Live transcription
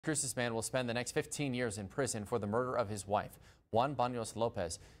Cruces man will spend the next 15 years in prison for the murder of his wife. Juan Baños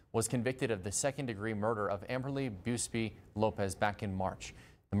Lopez was convicted of the second-degree murder of Amberly Busby Lopez back in March.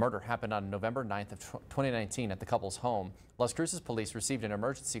 The murder happened on November 9th of 2019 at the couple's home. Las Cruces police received an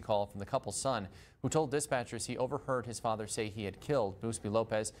emergency call from the couple's son, who told dispatchers he overheard his father say he had killed Busby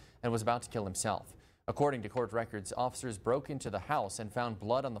Lopez and was about to kill himself. According to court records, officers broke into the house and found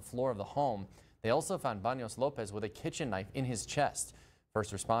blood on the floor of the home. They also found Baños Lopez with a kitchen knife in his chest.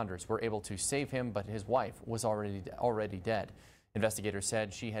 First responders were able to save him, but his wife was already dead. Investigators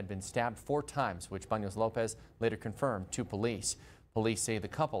said she had been stabbed 4 times, which Baños Lopez later confirmed to police. Police say the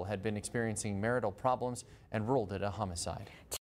couple had been experiencing marital problems and ruled it a homicide.